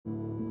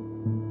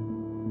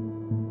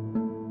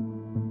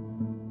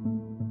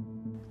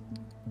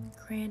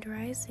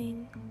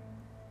rising.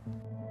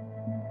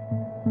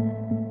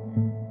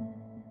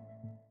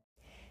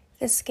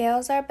 The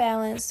scales are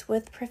balanced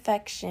with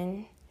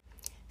perfection,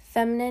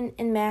 feminine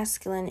and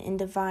masculine in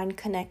divine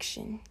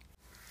connection.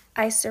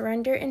 I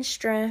surrender in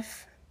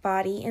strength,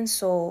 body and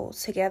soul,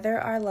 together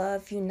our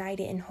love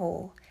united and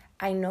whole.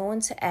 I know when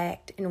to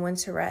act and when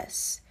to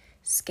rest.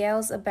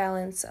 Scales of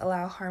balance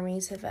allow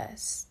harmony to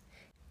vest.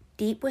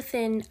 Deep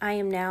within, I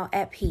am now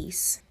at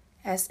peace.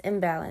 As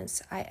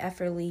imbalance, I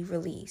effortlessly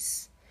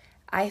release.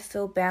 I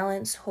feel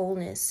balance,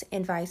 wholeness,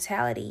 and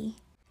vitality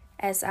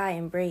as I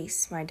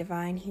embrace my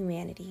divine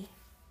humanity.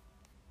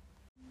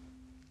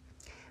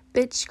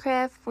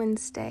 Bitchcraft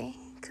Wednesday,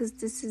 'cause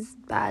this is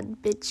Bad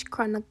Bitch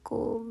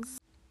Chronicles.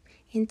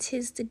 And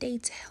 'tis the day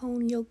to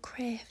hone your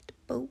craft,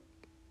 boat.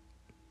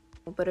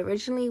 But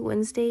originally,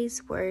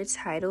 Wednesdays were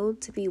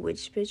titled to be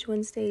Witch Bitch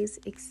Wednesdays,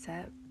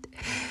 except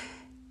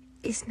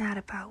it's not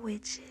about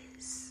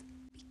witches.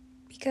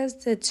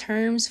 Because the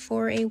terms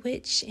for a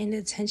witch and the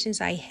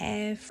intentions I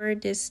have for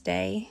this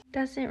day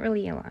doesn't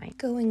really align.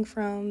 Going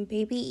from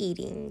baby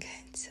eating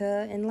to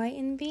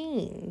enlightened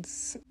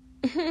beings.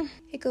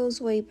 It goes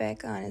way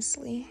back,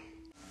 honestly.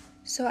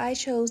 So I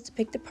chose to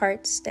pick the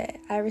parts that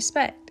I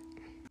respect.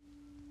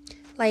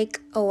 Like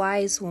a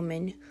wise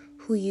woman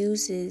who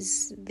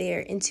uses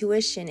their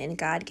intuition and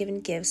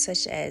God-given gifts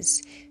such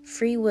as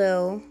free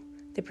will,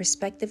 the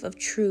perspective of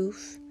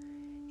truth,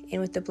 and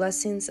with the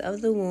blessings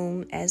of the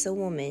womb as a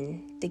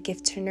woman, the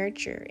gift to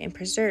nurture and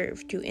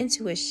preserve through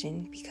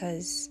intuition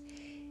because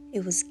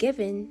it was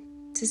given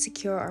to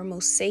secure our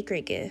most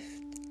sacred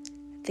gift,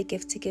 the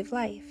gift to give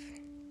life.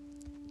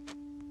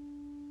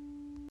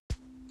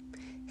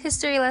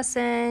 History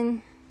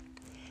lesson.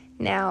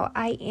 Now,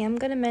 I am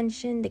going to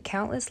mention the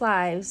countless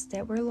lives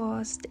that were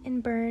lost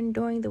and burned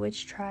during the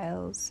witch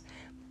trials,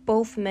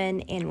 both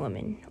men and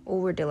women,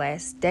 over the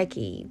last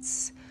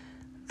decades.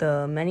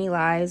 The many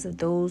lives of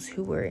those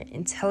who were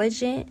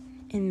intelligent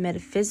in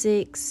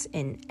metaphysics,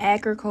 in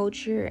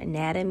agriculture,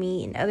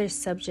 anatomy, and other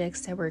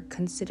subjects that were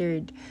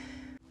considered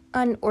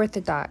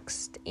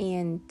unorthodox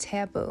and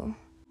taboo.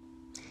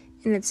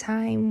 In a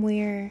time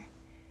where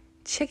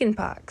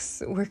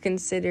chickenpox were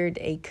considered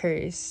a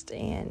curse,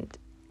 and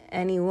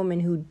any woman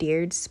who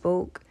dared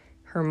spoke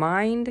her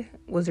mind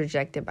was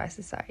rejected by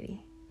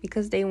society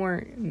because they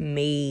weren't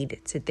made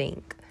to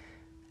think.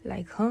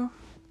 Like, huh?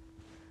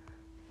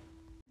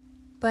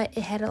 But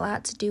it had a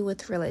lot to do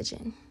with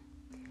religion.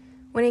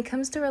 When it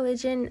comes to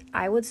religion,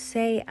 I would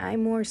say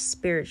I'm more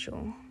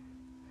spiritual.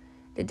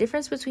 The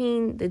difference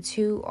between the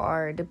two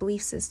are the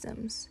belief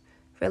systems.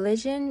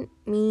 Religion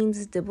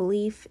means the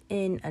belief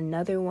in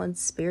another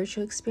one's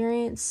spiritual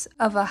experience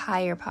of a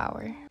higher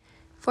power.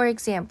 For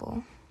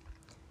example,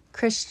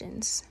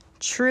 Christians,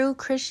 true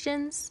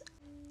Christians,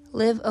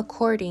 live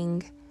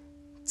according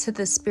to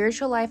the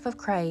spiritual life of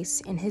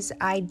Christ and his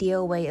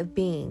ideal way of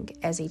being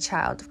as a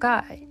child of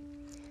God.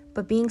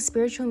 But being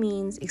spiritual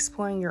means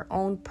exploring your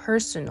own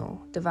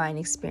personal divine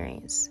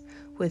experience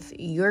with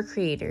your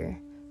Creator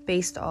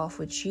based off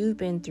what you've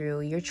been through,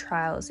 your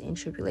trials and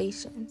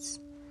tribulations.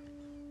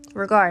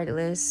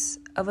 Regardless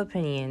of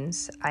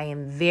opinions, I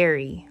am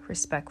very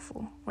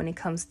respectful when it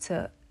comes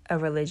to a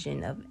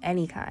religion of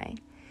any kind,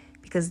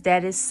 because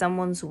that is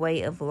someone's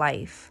way of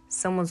life,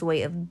 someone's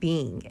way of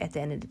being at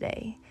the end of the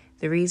day.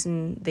 The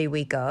reason they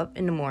wake up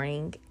in the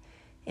morning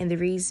and the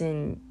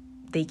reason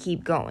they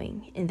keep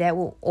going, and that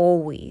will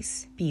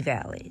always be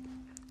valid.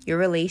 Your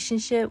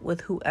relationship with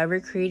whoever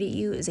created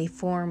you is a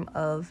form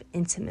of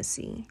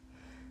intimacy.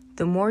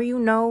 The more you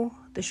know,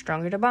 the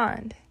stronger the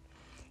bond.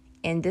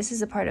 And this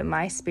is a part of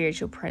my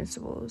spiritual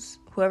principles.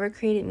 Whoever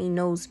created me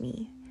knows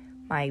me,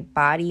 my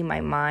body,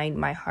 my mind,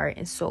 my heart,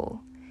 and soul.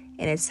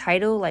 And a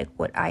title like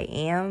what I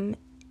am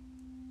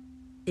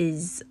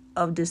is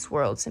of this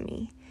world to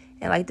me.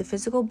 And like the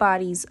physical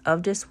bodies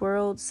of this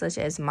world, such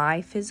as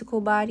my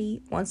physical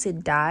body, once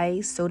it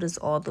dies, so does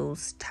all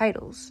those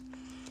titles,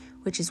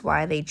 which is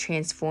why they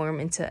transform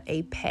into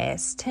a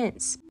past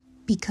tense,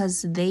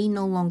 because they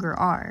no longer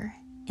are,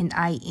 and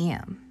I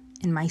am,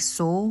 and my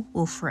soul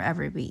will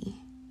forever be.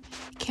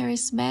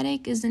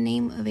 Charismatic is the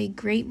name of a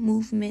great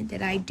movement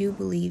that I do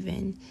believe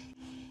in.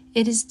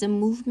 It is the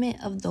movement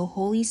of the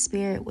Holy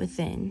Spirit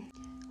within,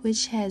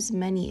 which has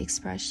many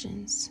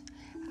expressions.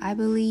 I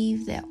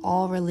believe that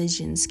all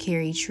religions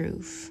carry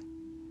truth.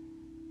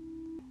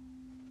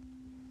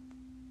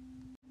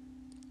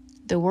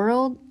 The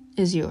world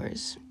is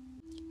yours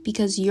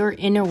because your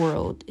inner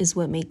world is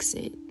what makes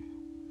it.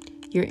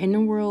 Your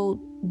inner world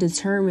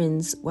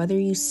determines whether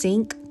you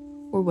sink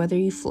or whether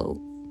you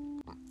float.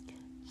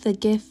 The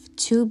gift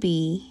to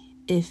be,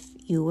 if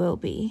you will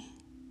be.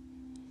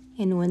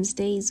 In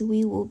Wednesdays,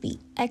 we will be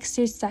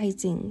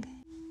exercising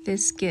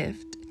this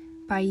gift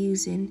by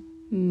using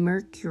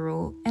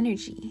mercurial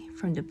energy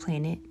from the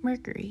planet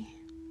Mercury.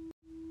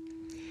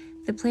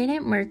 The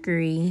planet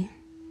Mercury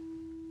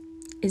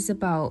is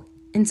about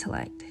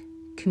intellect,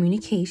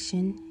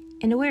 communication,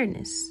 and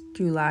awareness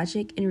through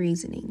logic and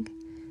reasoning,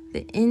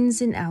 the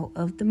ins and out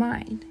of the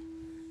mind.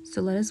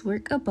 So let us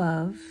work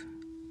above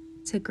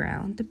to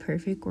ground the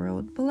perfect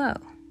world below.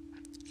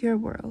 your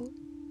world.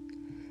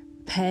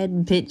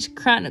 Bad Bitch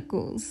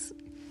Chronicles,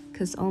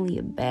 because only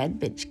a bad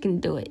bitch can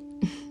do it.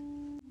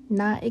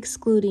 Not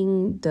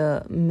excluding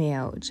the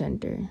male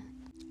gender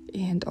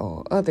and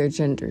all other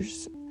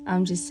genders.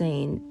 I'm just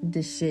saying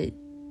this shit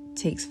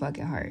takes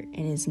fucking heart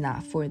and it's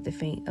not for the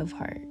faint of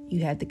heart.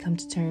 You have to come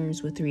to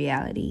terms with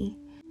reality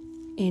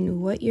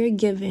and what you're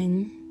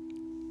given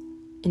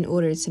in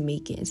order to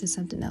make it into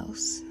something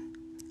else.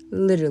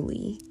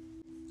 Literally,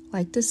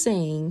 like the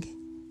saying,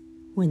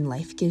 when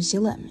life gives you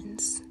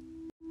lemons,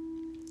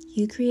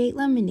 you create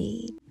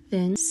lemonade.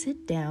 Then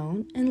sit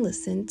down and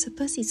listen to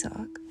Pussy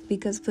Talk,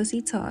 because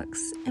pussy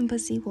talks and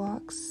pussy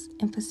walks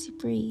and pussy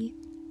breathe.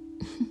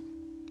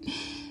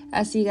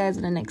 I'll see you guys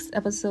in the next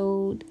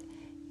episode.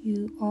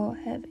 You all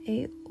have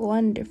a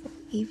wonderful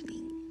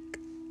evening.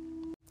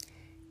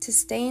 To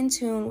stay in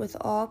tune with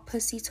all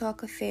Pussy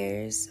Talk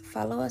affairs,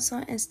 follow us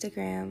on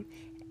Instagram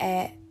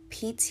at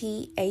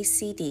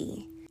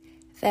PTACD.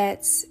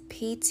 That's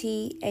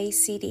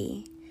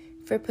PTACD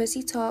for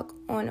Pussy Talk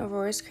on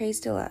Aurora's Craze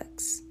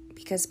Deluxe,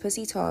 because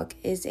Pussy Talk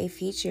is a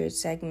featured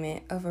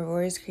segment of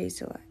Aurora's Craze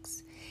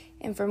Deluxe.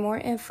 And for more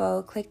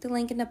info, click the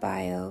link in the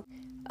bio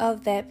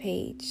of that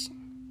page.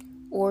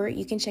 Or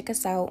you can check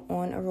us out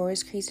on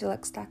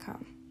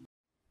aurorascrazydeluxe.com.